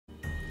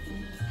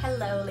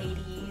Hello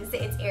ladies,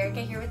 it's Erica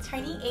here with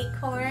Tiny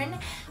Acorn.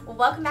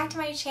 Welcome back to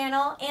my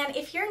channel, and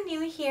if you're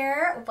new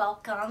here,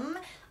 welcome.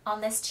 On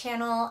this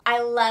channel,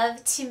 I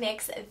love to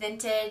mix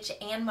vintage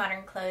and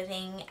modern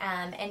clothing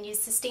and use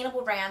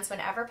sustainable brands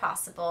whenever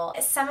possible.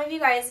 Some of you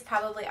guys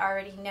probably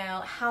already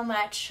know how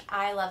much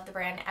I love the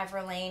brand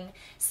Everlane,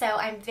 so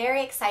I'm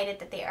very excited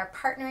that they are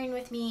partnering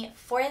with me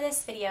for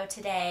this video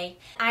today.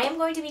 I am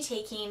going to be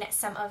taking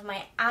some of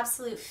my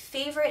absolute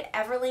favorite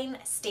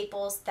Everlane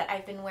staples that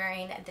I've been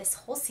wearing this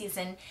whole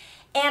season,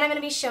 and I'm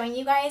going to be showing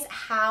you guys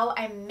how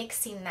I'm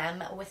mixing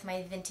them with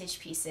my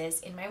vintage pieces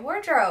in my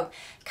wardrobe.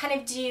 Kind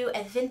of do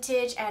a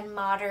vintage and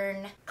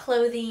modern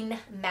clothing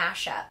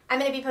mashup. I'm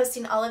going to be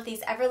posting all of these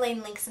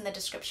Everlane links in the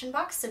description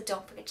box, so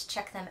don't forget to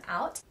check them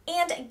out.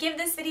 And give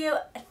this video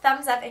a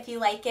thumbs up if you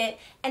like it,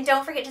 and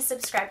don't forget to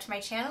subscribe to my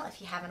channel if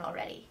you haven't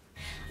already.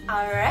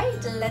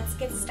 Alright, let's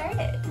get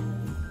started.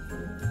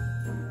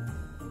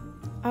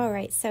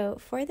 Alright, so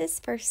for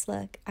this first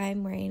look,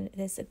 I'm wearing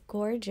this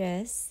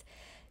gorgeous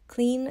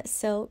clean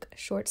silk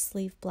short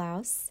sleeve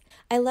blouse.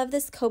 I love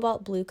this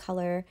cobalt blue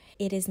color.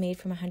 It is made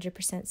from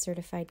 100%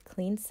 certified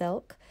clean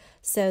silk,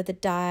 so the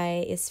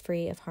dye is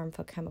free of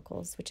harmful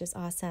chemicals, which is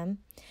awesome.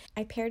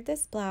 I paired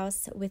this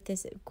blouse with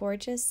this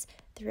gorgeous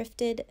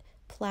thrifted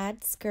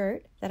plaid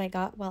skirt that I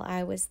got while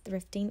I was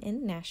thrifting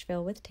in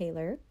Nashville with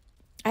Taylor.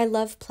 I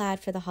love plaid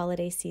for the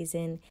holiday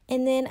season.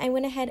 And then I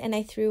went ahead and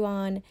I threw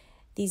on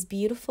these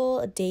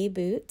beautiful day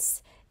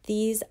boots.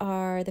 These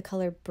are the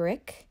color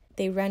brick.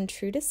 They run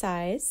true to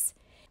size,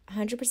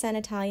 100%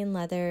 Italian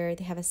leather.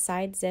 They have a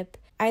side zip.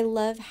 I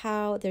love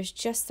how there's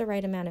just the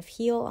right amount of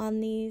heel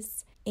on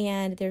these,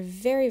 and they're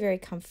very, very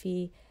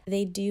comfy.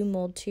 They do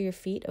mold to your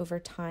feet over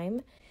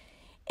time.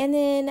 And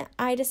then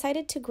I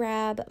decided to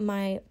grab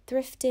my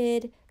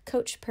thrifted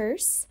Coach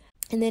purse.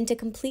 And then to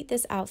complete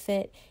this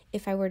outfit,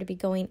 if I were to be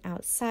going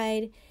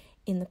outside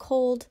in the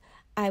cold,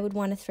 I would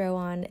want to throw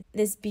on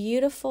this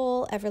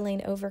beautiful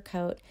Everlane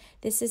overcoat.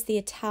 This is the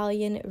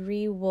Italian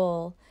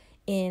ReWool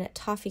in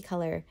Toffee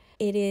color.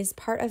 It is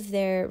part of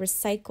their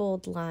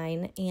recycled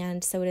line,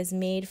 and so it is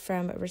made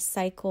from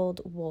recycled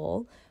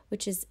wool,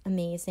 which is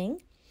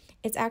amazing.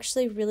 It's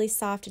actually really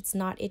soft. It's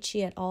not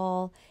itchy at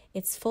all.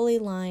 It's fully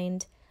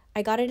lined.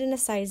 I got it in a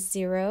size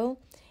 0,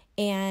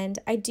 and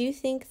I do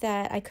think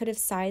that I could have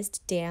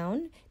sized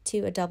down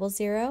to a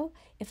 00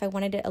 if I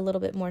wanted it a little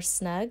bit more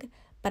snug,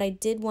 but I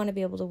did want to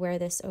be able to wear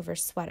this over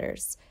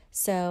sweaters,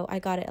 so I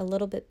got it a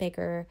little bit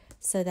bigger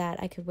so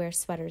that I could wear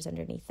sweaters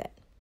underneath it.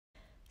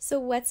 So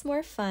what's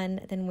more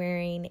fun than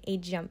wearing a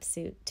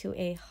jumpsuit to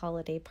a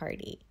holiday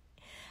party?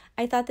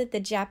 I thought that the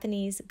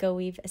Japanese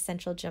GoWeave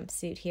essential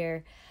jumpsuit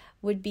here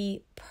would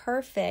be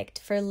perfect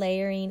for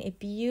layering a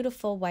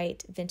beautiful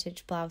white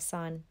vintage blouse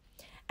on.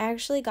 I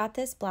actually got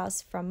this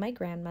blouse from my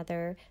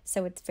grandmother,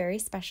 so it's very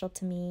special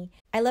to me.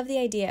 I love the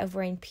idea of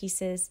wearing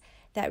pieces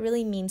that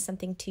really mean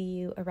something to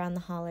you around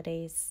the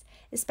holidays,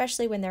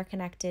 especially when they're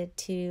connected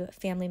to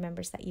family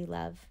members that you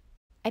love.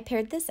 I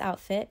paired this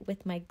outfit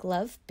with my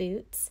glove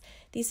boots.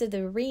 These are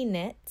the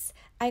re-knits.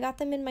 I got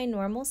them in my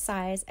normal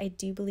size. I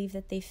do believe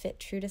that they fit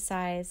true to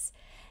size.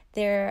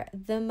 They're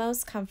the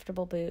most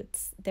comfortable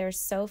boots. They're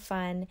so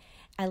fun.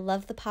 I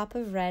love the pop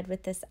of red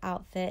with this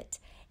outfit.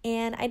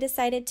 And I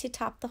decided to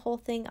top the whole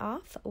thing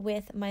off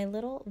with my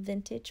little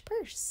vintage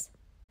purse.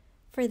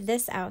 For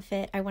this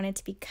outfit, I wanted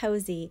to be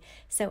cozy,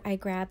 so I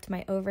grabbed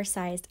my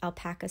oversized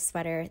alpaca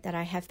sweater that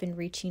I have been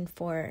reaching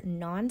for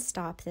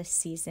nonstop this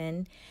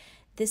season.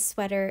 This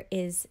sweater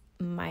is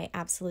my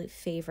absolute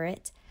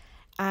favorite.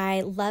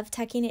 I love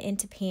tucking it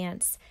into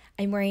pants.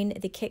 I'm wearing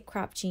the kit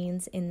crop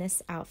jeans in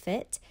this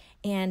outfit,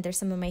 and they're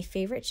some of my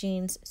favorite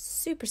jeans,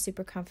 super,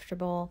 super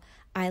comfortable.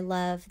 I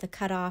love the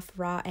cutoff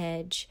raw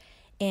edge,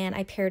 and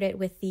I paired it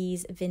with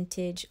these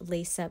vintage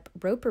lace-up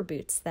roper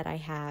boots that I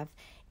have,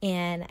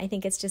 and I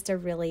think it's just a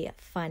really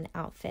fun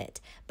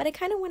outfit. But I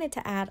kind of wanted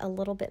to add a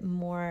little bit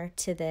more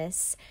to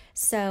this,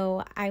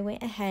 so I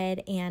went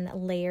ahead and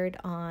layered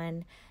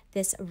on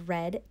this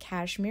red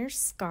cashmere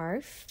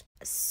scarf.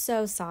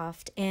 So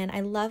soft, and I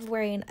love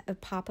wearing a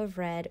pop of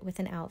red with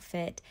an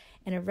outfit,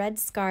 and a red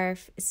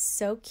scarf is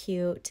so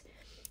cute.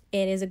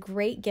 It is a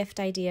great gift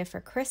idea for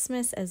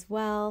Christmas as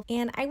well,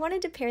 and I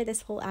wanted to pair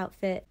this whole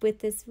outfit with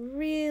this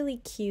really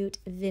cute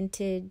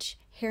vintage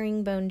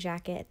herringbone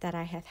jacket that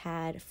I have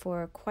had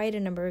for quite a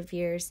number of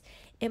years.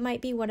 It might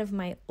be one of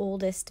my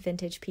oldest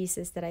vintage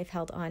pieces that I've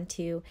held on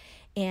to,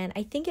 and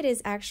I think it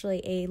is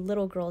actually a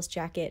little girl's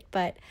jacket,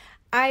 but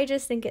I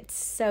just think it's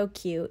so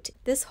cute.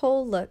 This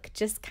whole look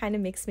just kind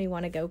of makes me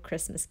want to go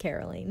Christmas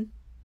caroling.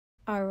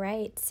 All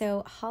right,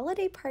 so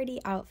holiday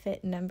party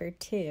outfit number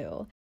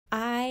 2.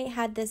 I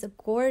had this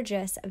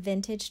gorgeous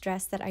vintage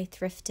dress that I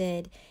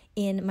thrifted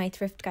in my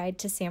Thrift Guide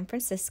to San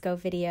Francisco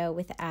video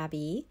with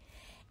Abby.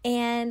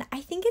 And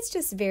I think it's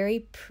just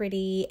very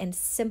pretty and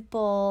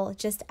simple,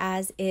 just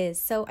as is.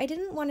 So I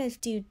didn't want to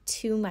do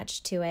too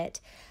much to it.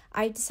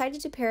 I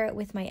decided to pair it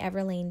with my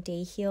Everlane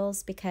day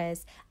heels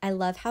because I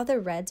love how the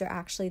reds are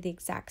actually the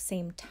exact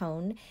same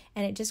tone,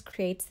 and it just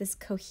creates this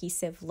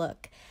cohesive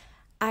look.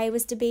 I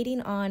was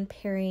debating on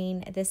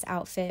pairing this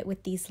outfit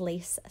with these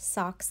lace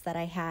socks that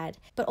I had,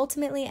 but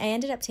ultimately I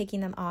ended up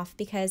taking them off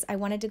because I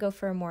wanted to go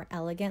for a more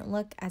elegant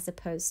look as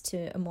opposed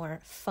to a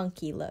more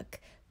funky look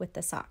with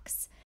the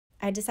socks.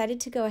 I decided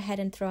to go ahead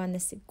and throw on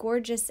this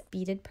gorgeous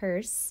beaded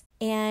purse,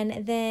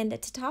 and then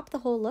to top the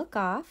whole look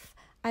off,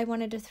 I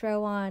wanted to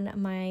throw on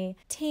my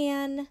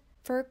tan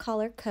fur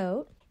collar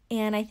coat,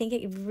 and I think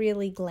it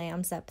really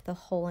glams up the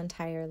whole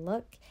entire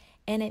look,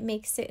 and it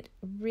makes it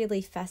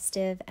really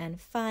festive and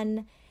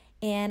fun,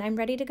 and I'm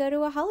ready to go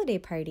to a holiday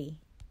party.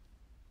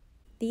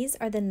 These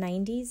are the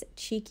 90s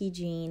cheeky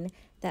jean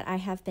that I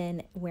have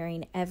been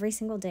wearing every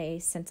single day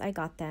since I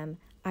got them.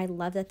 I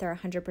love that they're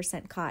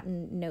 100%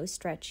 cotton, no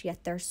stretch,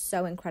 yet they're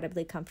so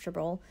incredibly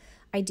comfortable.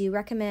 I do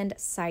recommend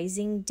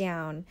sizing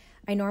down.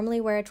 I normally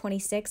wear a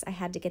 26. I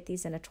had to get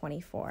these in a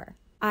 24.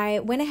 I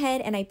went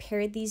ahead and I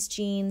paired these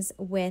jeans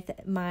with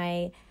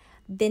my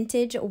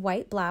vintage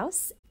white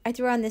blouse. I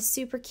threw on this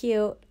super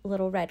cute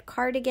little red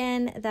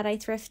cardigan that I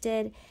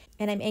thrifted,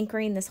 and I'm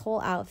anchoring this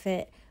whole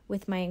outfit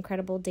with my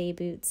incredible day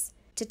boots.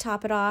 To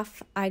top it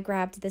off, I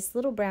grabbed this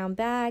little brown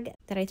bag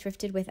that I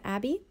thrifted with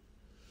Abby.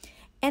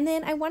 And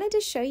then I wanted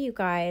to show you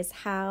guys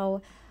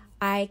how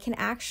I can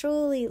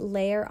actually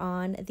layer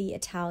on the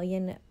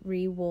Italian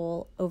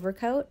ReWool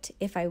overcoat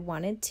if I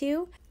wanted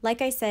to.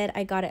 Like I said,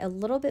 I got it a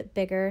little bit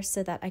bigger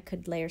so that I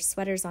could layer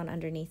sweaters on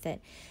underneath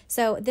it.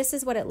 So this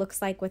is what it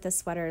looks like with a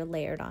sweater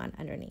layered on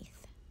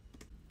underneath.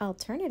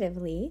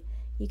 Alternatively,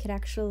 you could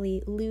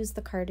actually lose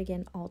the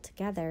cardigan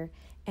altogether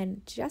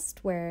and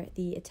just wear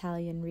the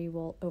Italian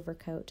ReWool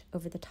overcoat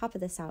over the top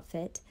of this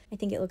outfit. I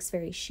think it looks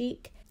very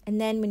chic.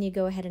 And then when you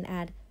go ahead and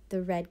add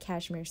the red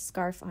cashmere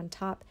scarf on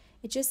top,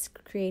 it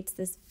just creates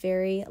this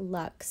very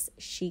luxe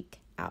chic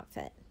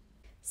outfit.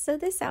 So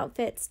this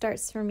outfit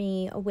starts for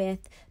me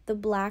with the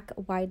black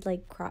wide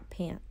leg crop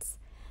pants.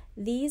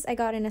 These I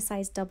got in a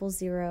size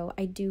 00.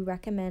 I do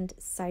recommend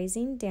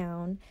sizing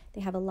down.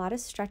 They have a lot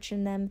of stretch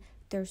in them.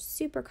 They're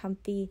super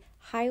comfy,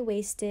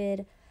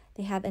 high-waisted.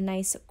 They have a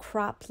nice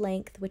crop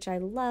length, which I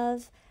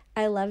love.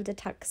 I love to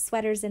tuck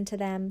sweaters into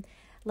them,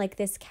 like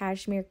this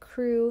cashmere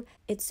crew.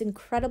 It's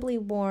incredibly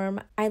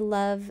warm. I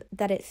love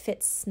that it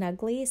fits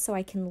snugly so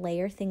I can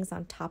layer things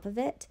on top of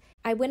it.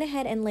 I went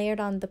ahead and layered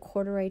on the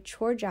corduroy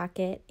chore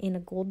jacket in a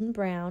golden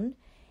brown.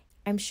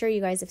 I'm sure you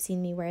guys have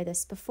seen me wear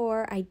this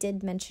before. I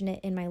did mention it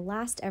in my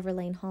last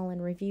Everlane haul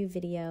and review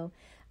video.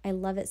 I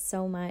love it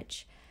so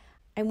much.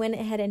 I went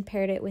ahead and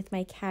paired it with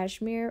my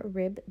cashmere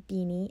rib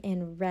beanie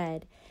in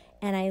red.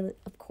 And I,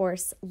 of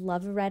course,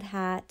 love a red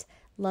hat,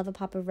 love a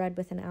pop of red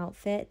with an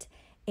outfit.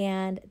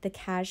 And the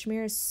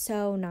cashmere is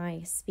so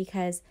nice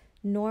because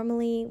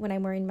normally when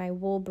I'm wearing my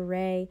wool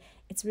beret,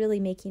 it's really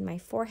making my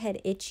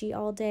forehead itchy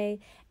all day.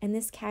 And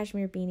this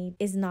cashmere beanie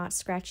is not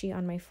scratchy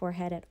on my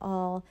forehead at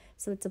all.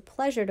 So it's a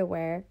pleasure to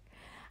wear.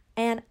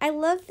 And I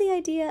love the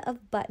idea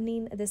of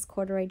buttoning this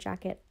corduroy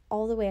jacket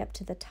all the way up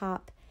to the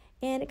top.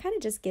 And it kind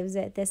of just gives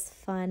it this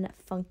fun,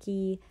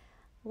 funky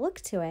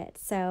look to it.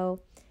 So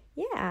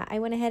yeah, I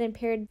went ahead and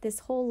paired this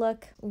whole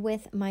look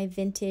with my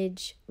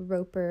vintage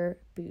roper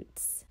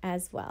boots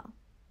as well.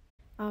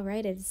 All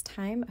right, it is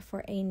time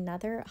for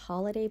another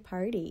holiday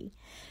party.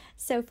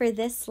 So for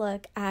this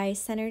look, I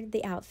centered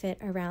the outfit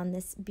around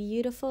this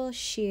beautiful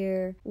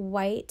sheer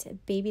white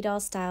baby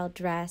doll style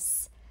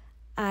dress.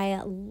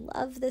 I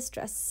love this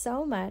dress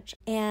so much,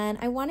 and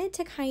I wanted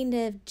to kind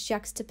of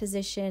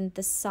juxtaposition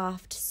the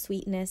soft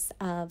sweetness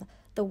of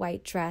the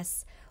white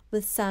dress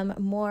with some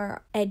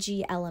more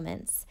edgy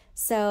elements.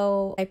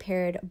 So I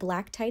paired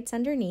black tights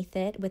underneath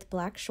it with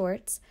black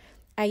shorts.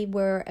 I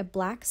wore a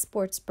black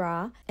sports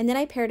bra, and then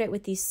I paired it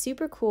with these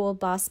super cool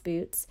Boss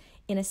boots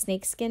in a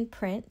snakeskin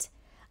print.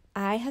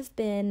 I have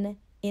been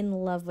in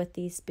love with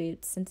these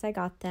boots since I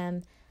got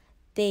them.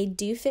 They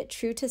do fit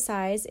true to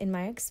size in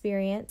my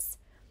experience.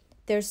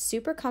 They're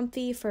super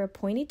comfy for a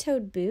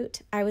pointy-toed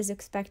boot. I was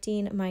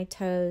expecting my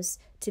toes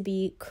to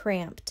be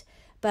cramped,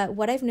 but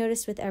what I've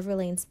noticed with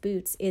Everlane's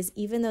boots is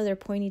even though they're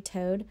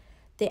pointy-toed,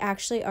 they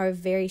actually are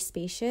very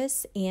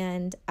spacious,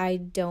 and I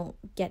don't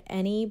get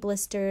any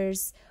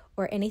blisters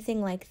or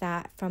anything like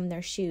that from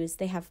their shoes.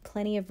 They have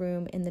plenty of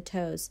room in the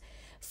toes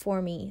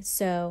for me,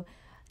 so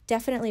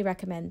definitely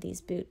recommend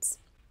these boots.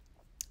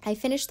 I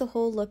finished the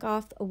whole look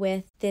off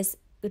with this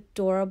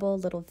adorable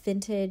little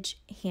vintage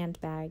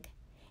handbag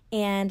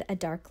and a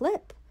dark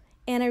lip,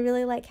 and I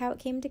really like how it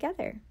came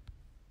together.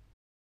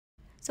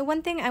 So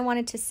one thing I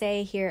wanted to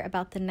say here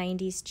about the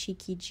 90s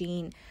cheeky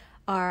jean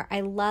are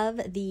I love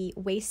the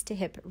waist to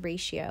hip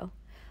ratio.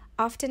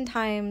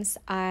 Oftentimes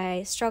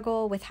I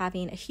struggle with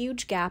having a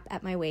huge gap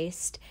at my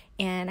waist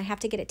and I have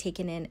to get it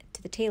taken in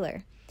to the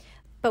tailor.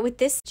 But with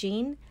this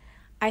jean,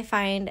 I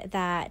find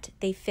that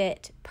they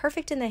fit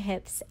perfect in the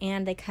hips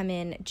and they come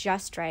in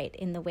just right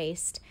in the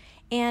waist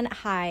and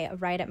high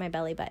right at my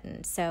belly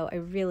button. So I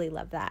really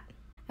love that.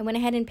 I went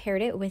ahead and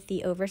paired it with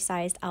the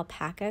oversized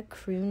Alpaca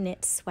crew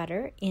knit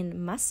sweater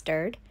in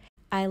mustard.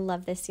 I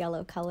love this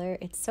yellow color.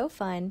 It's so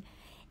fun.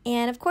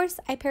 And of course,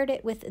 I paired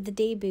it with the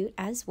day boot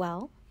as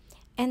well.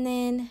 And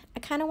then I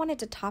kind of wanted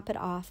to top it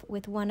off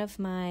with one of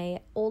my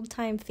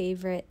old-time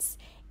favorites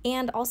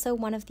and also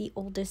one of the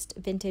oldest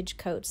vintage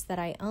coats that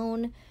I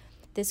own,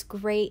 this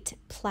great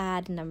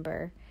plaid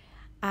number.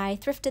 I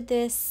thrifted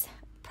this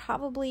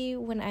probably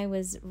when I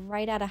was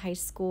right out of high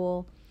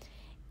school.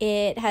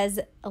 It has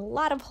a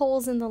lot of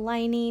holes in the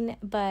lining,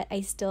 but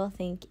I still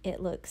think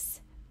it looks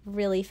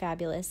really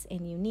fabulous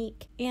and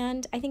unique,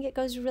 and I think it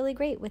goes really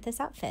great with this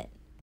outfit.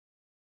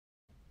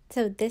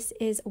 So this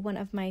is one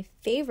of my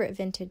favorite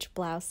vintage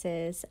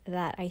blouses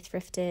that I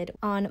thrifted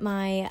on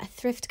my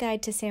thrift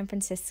guide to San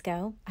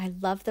Francisco. I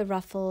love the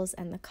ruffles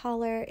and the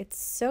collar.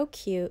 It's so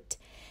cute.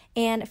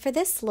 And for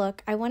this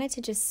look, I wanted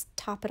to just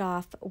top it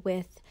off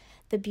with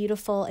the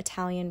beautiful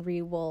Italian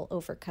ReWool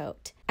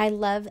overcoat. I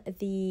love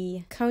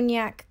the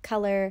cognac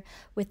color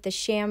with the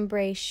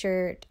chambray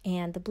shirt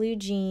and the blue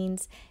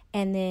jeans,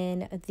 and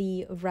then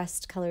the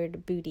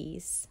rust-colored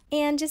booties.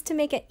 And just to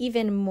make it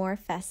even more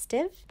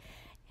festive,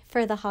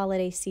 for the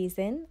holiday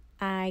season,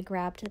 I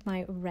grabbed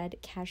my red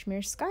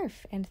cashmere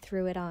scarf and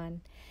threw it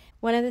on.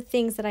 One of the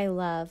things that I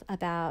love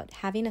about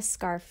having a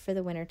scarf for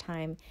the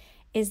wintertime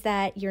is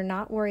that you're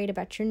not worried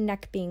about your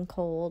neck being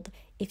cold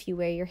if you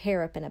wear your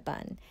hair up in a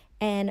bun.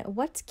 And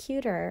what's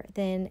cuter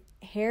than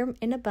hair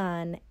in a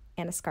bun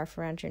and a scarf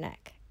around your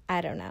neck?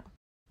 I don't know.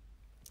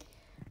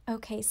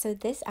 Okay, so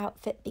this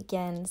outfit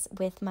begins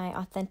with my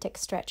authentic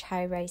stretch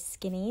high-rise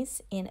skinnies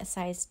in a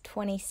size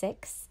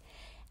 26.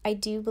 I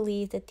do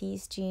believe that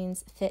these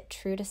jeans fit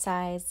true to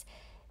size.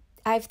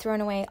 I've thrown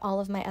away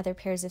all of my other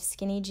pairs of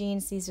skinny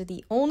jeans. These are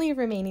the only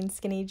remaining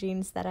skinny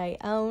jeans that I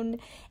own,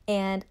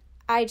 and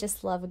I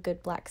just love a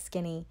good black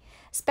skinny,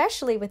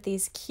 especially with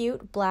these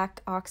cute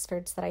black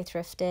Oxfords that I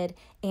thrifted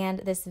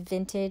and this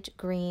vintage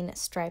green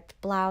striped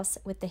blouse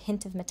with the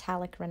hint of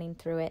metallic running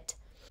through it.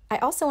 I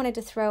also wanted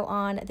to throw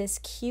on this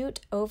cute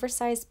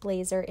oversized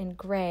blazer in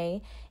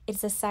gray.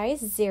 It's a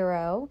size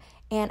 0,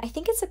 and I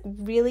think it's a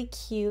really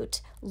cute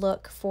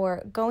look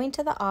for going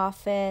to the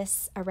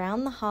office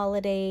around the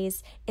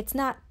holidays. It's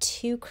not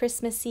too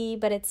Christmassy,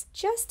 but it's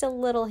just a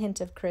little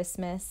hint of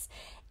Christmas,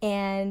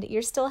 and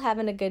you're still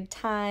having a good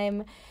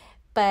time,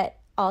 but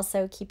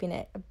also keeping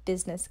it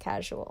business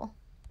casual.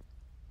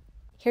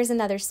 Here's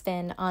another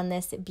spin on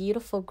this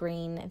beautiful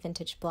green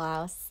vintage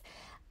blouse.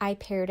 I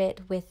paired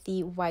it with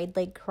the wide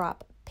leg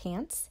crop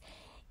pants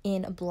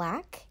in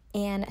black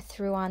and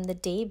threw on the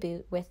day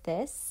boot with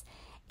this.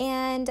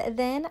 And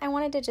then I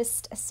wanted to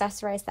just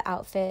accessorize the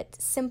outfit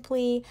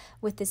simply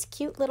with this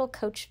cute little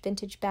Coach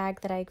vintage bag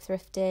that I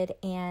thrifted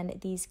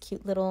and these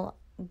cute little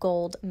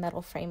gold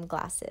metal frame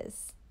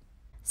glasses.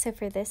 So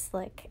for this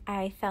look,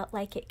 I felt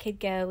like it could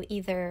go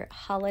either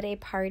holiday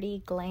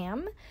party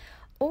glam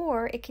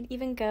or it could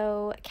even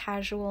go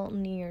casual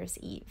New Year's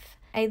Eve.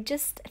 I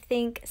just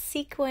think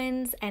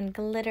sequins and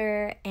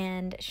glitter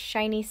and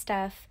shiny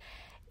stuff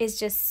is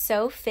just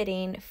so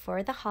fitting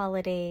for the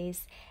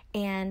holidays,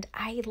 and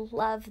I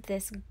love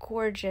this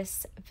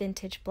gorgeous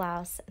vintage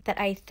blouse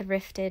that I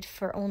thrifted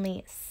for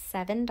only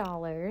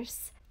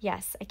 $7.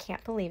 Yes, I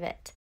can't believe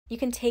it. You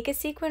can take a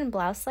sequin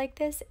blouse like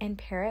this and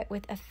pair it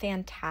with a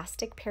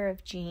fantastic pair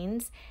of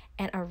jeans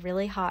and a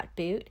really hot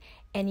boot,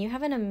 and you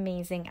have an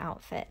amazing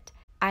outfit.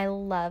 I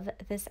love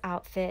this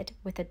outfit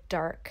with a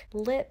dark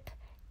lip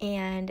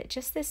and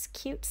just this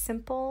cute,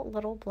 simple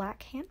little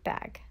black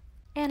handbag.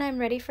 And I'm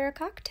ready for a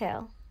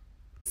cocktail.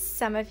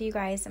 Some of you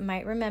guys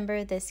might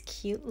remember this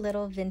cute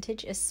little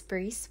vintage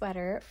Esprit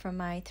sweater from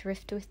my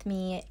Thrift With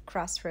Me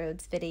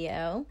Crossroads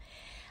video.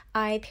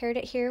 I paired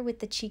it here with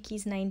the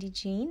Cheekies 90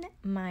 jean,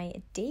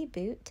 my day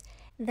boot.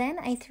 Then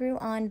I threw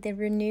on the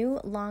Renew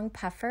long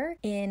puffer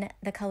in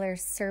the color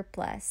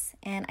Surplus,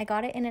 and I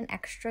got it in an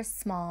extra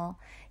small.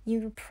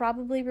 You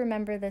probably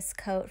remember this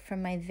coat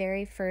from my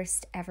very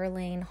first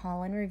Everlane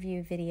haul and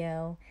review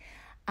video.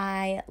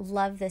 I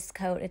love this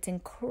coat. It's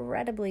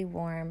incredibly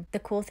warm. The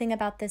cool thing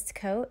about this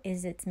coat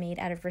is it's made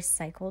out of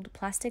recycled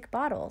plastic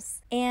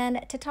bottles.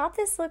 And to top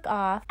this look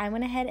off, I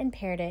went ahead and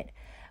paired it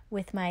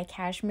with my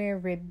cashmere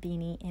rib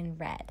beanie in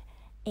red.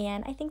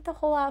 And I think the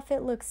whole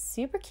outfit looks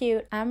super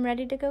cute. I'm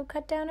ready to go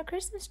cut down a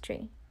Christmas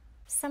tree.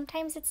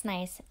 Sometimes it's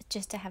nice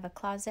just to have a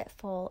closet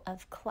full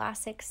of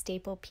classic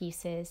staple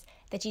pieces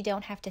that you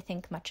don't have to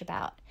think much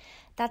about.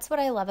 That's what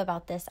I love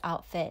about this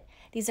outfit.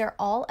 These are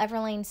all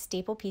Everlane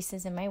staple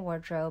pieces in my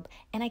wardrobe,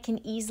 and I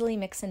can easily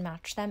mix and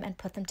match them and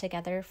put them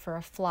together for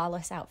a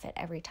flawless outfit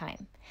every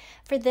time.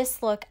 For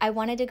this look, I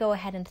wanted to go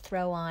ahead and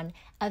throw on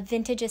a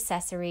vintage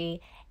accessory,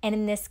 and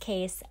in this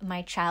case,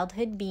 my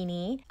childhood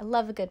beanie. I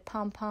love a good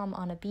pom-pom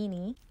on a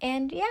beanie.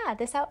 And yeah,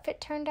 this outfit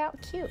turned out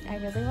cute. I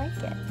really like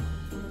it.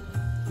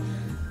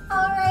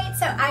 Alright,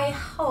 so I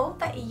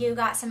hope you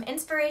got some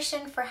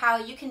inspiration for how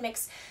you can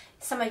mix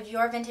some of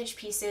your vintage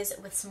pieces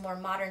with some more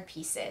modern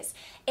pieces.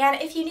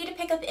 And if you need to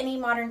pick up any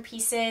modern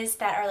pieces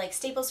that are like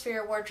staples for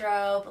your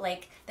wardrobe,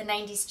 like the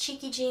 90s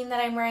cheeky jean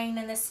that I'm wearing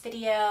in this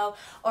video,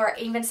 or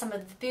even some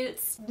of the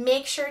boots,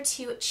 make sure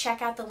to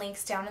check out the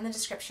links down in the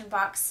description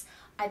box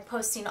I'm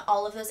posting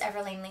all of those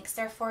Everlane links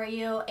there for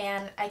you.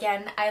 And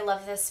again, I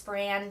love this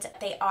brand.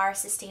 They are a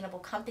sustainable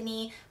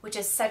company, which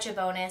is such a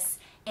bonus.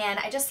 And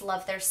I just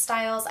love their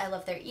styles. I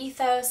love their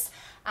ethos.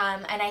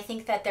 And I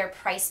think that their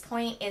price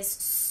point is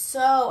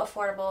so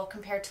affordable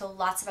compared to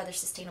lots of other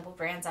sustainable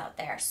brands out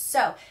there.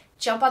 So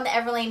jump on the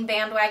Everlane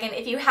bandwagon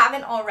if you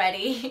haven't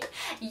already.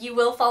 You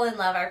will fall in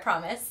love, I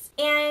promise.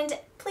 And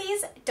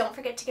please don't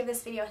forget to give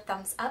this video a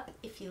thumbs up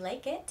if you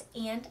like it,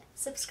 and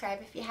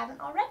subscribe if you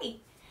haven't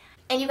already.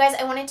 And you guys,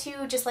 I wanted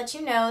to just let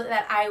you know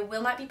that I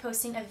will not be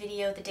posting a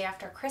video the day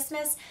after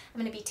Christmas. I'm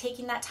going to be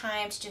taking that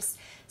time to just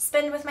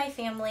spend with my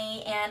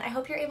family, and I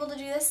hope you're able to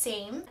do the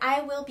same.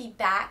 I will be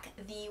back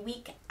the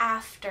week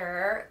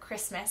after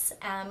Christmas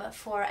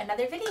for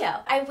another video.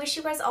 I wish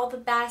you guys all the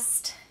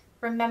best.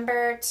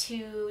 Remember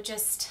to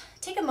just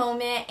take a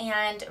moment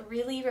and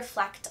really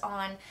reflect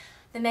on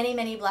the many,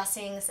 many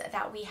blessings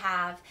that we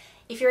have.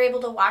 If you're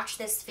able to watch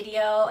this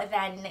video,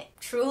 then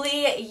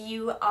truly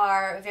you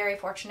are very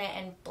fortunate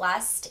and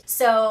blessed.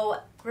 So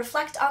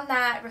reflect on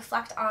that,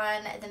 reflect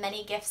on the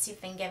many gifts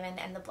you've been given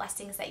and the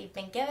blessings that you've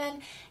been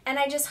given. And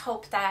I just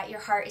hope that your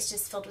heart is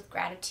just filled with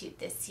gratitude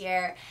this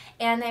year,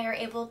 and that you're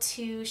able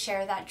to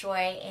share that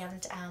joy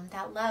and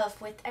that love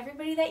with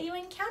everybody that you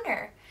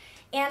encounter.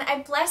 And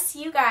I bless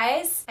you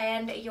guys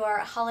and your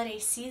holiday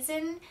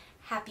season.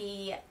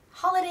 Happy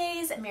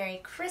holidays, Merry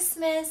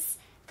Christmas,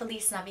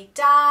 Feliz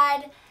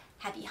Navidad,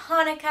 Happy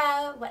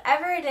Hanukkah,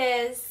 whatever it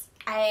is.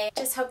 I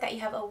just hope that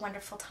you have a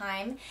wonderful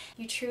time.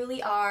 You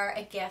truly are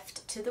a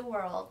gift to the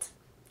world,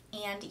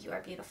 and you are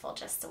beautiful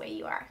just the way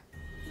you are.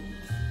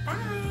 Bye.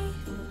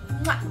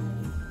 Mwah.